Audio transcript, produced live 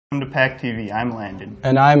Welcome to PAC TV. I'm Landon.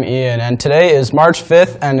 And I'm Ian, and today is March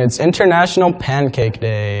 5th, and it's International Pancake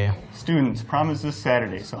Day. Students, prom is this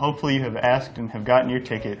Saturday, so hopefully you have asked and have gotten your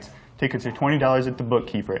tickets. Tickets are $20 at the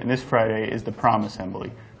bookkeeper, and this Friday is the prom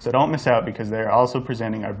assembly. So don't miss out because they are also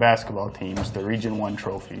presenting our basketball teams the Region 1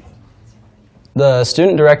 trophy. The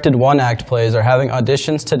student-directed one-act plays are having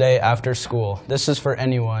auditions today after school. This is for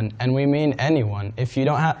anyone, and we mean anyone. If you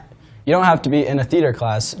don't have to be in a theater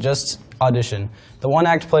class, just audition. The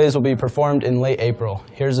one-act plays will be performed in late April.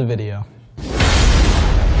 Here's a video.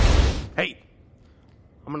 Hey,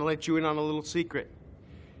 I'm going to let you in on a little secret.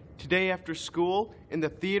 Today after school, in the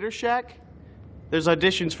Theater Shack, there's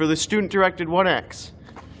auditions for the student-directed one-acts.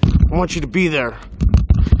 I want you to be there.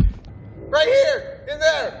 Right here, in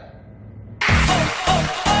there.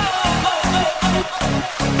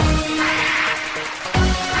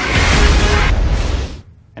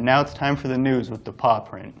 And now it's time for the news with the Paw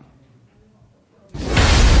Print.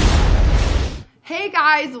 Hey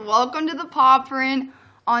guys, welcome to the Paw Print.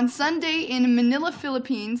 On Sunday in Manila,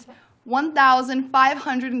 Philippines,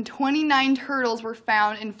 1,529 turtles were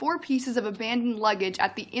found in 4 pieces of abandoned luggage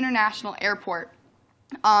at the international airport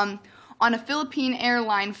on a Philippine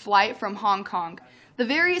airline flight from Hong Kong. The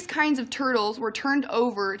various kinds of turtles were turned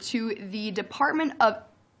over to the Department of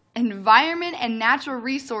Environment and Natural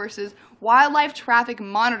Resources Wildlife Traffic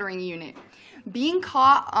Monitoring Unit. Being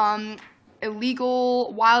caught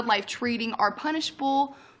illegal wildlife trading are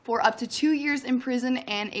punishable for up to 2 years in prison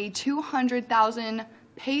and a 200,000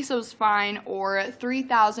 pesos fine, or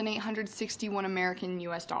 3,861 American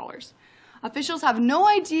US dollars. Officials have no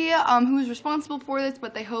idea who's responsible for this,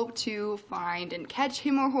 but they hope to find and catch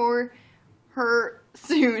him or her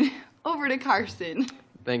soon. Over to Carson.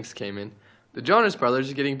 Thanks, Cayman. The Jonas Brothers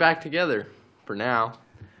are getting back together, for now.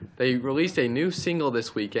 They released a new single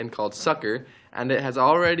this weekend called Sucker, and it has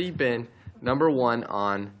already been #1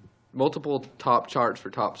 on multiple top charts for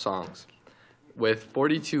top songs, with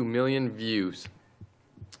 42 million views.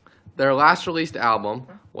 Their last released album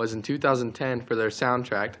was in 2010 for their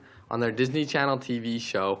soundtrack on their Disney Channel TV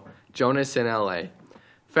show, Jonas in L.A.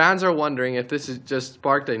 Fans are wondering if this has just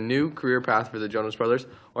sparked a new career path for the Jonas Brothers,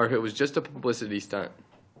 or if it was just a publicity stunt.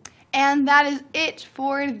 And that is it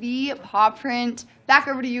for the Paw Print. Back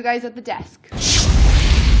over to you guys at the desk.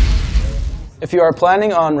 If you are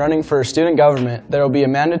planning on running for student government, there will be a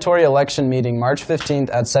mandatory election meeting March 15th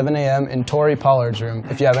at 7 a.m. in Tori Pollard's room.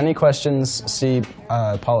 If you have any questions, see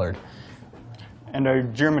Pollard. And our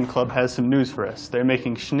German club has some news for us. They're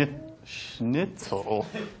making schnitzel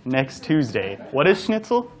next Tuesday. What is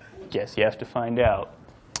schnitzel? Guess you have to find out.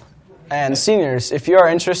 And seniors, if you are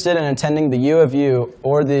interested in attending the U of U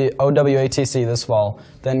or the OWATC this fall,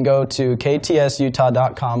 then go to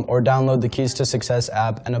ktsusutah.com or download the Keys to Success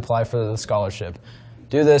app and apply for the scholarship.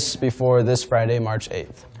 Do this before this Friday, March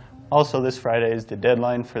 8th. Also, this Friday is the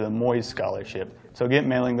deadline for the Moyes Scholarship, so get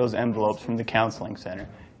mailing those envelopes from the Counseling Center.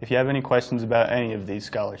 If you have any questions about any of these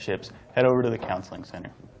scholarships, head over to the Counseling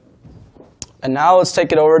Center. And now let's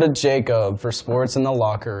take it over to Jacob for Sports in the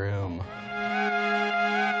Locker Room.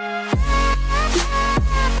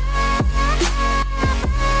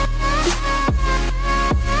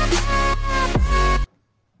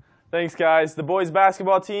 Thanks, guys. The boys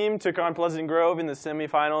basketball team took on Pleasant Grove in the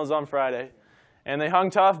semifinals on Friday. And they hung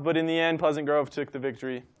tough, but in the end, Pleasant Grove took the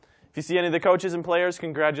victory. If you see any of the coaches and players,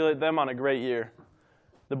 congratulate them on a great year.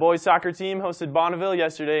 The boys soccer team hosted Bonneville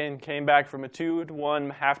yesterday and came back from a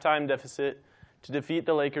 2-1 halftime deficit to defeat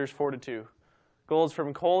the Lakers 4-2. Goals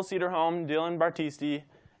from Cole Cedarholm, Dylan Bartisti,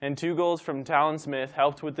 and 2 goals from Talon Smith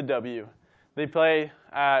helped with the W. They play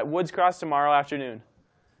at Woods Cross tomorrow afternoon.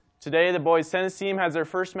 Today, the boys tennis team has their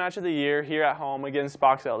first match of the year here at home against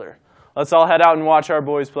Box Elder. Let's all head out and watch our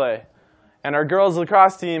boys play. And our girls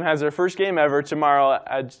lacrosse team has their first game ever tomorrow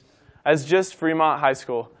as just Fremont High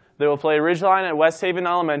School. They will play Ridgeline at West Haven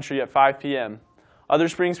Elementary at 5 p.m. Other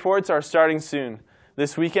spring sports are starting soon.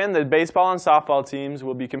 This weekend, the baseball and softball teams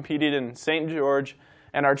will be competing in St. George,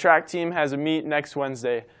 and our track team has a meet next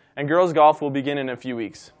Wednesday, and girls golf will begin in a few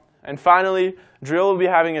weeks. And finally, drill will be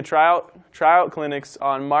having a tryout clinics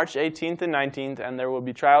on March 18th and 19th, and there will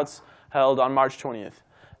be tryouts held on March 20th.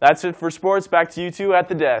 That's it for sports. Back to you two at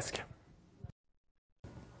the desk.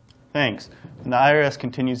 Thanks. And the IRS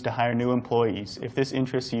continues to hire new employees. If this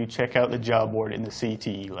interests you, check out the job board in the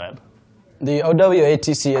CTE lab. The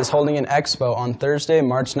OWATC is holding an expo on Thursday,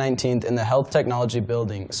 March 19th in the Health Technology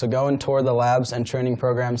Building, so go and tour the labs and training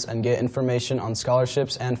programs and get information on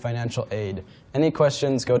scholarships and financial aid. Any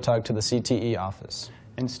questions, go talk to the CTE office.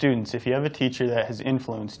 And students, if you have a teacher that has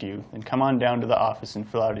influenced you, then come on down to the office and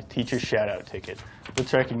fill out a teacher shout-out ticket.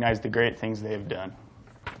 Let's recognize the great things they have done.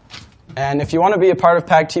 And if you want to be a part of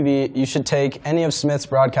PAC TV, you should take any of Smith's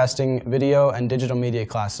broadcasting, video, and digital media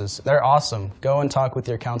classes. They're awesome. Go and talk with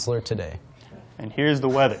your counselor today. And here's the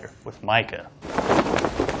weather with Micah.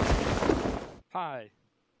 Hi.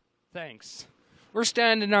 Thanks. We're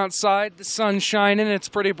standing outside. The sun's shining. It's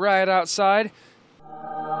pretty bright outside.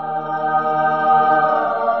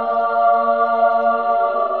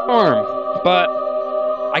 Storm. But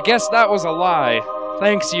I guess that was a lie.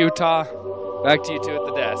 Thanks, Utah. Back to you two at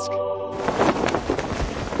the desk.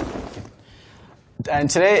 And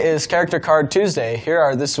today is Character Card Tuesday. Here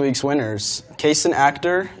are this week's winners. Kaysen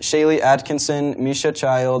Actor, Shaylee Atkinson, Misha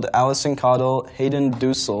Child, Allison Cottle, Hayden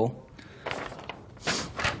Dussel.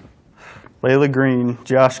 Layla Green,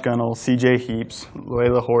 Josh Gunnell, CJ Heaps,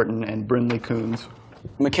 Layla Horton, and Brindley Coons.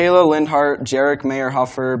 Michaela Lindhart, Jarek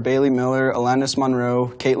Mayerhofer, Bailey Miller, Alanis Monroe,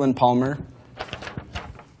 Caitlin Palmer.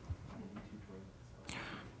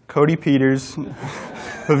 Cody Peters,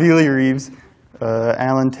 Havili Reeves,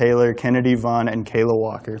 Alan Taylor, Kennedy Vaughn, and Kayla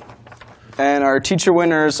Walker. And our teacher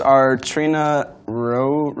winners are Trina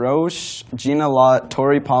Roche, Gina Lott,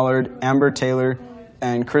 Tori Pollard, Amber Taylor,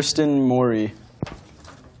 and Kristen Morey.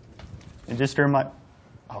 And just a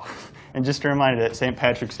reminder that St.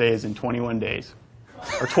 Patrick's Day is in 21 days.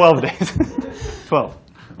 Or 12 days. 12.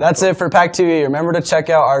 That's it for PAC TV. Remember to check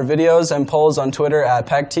out our videos and polls on Twitter at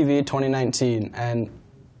PAC TV 2019. And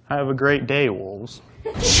have a great day, Wolves.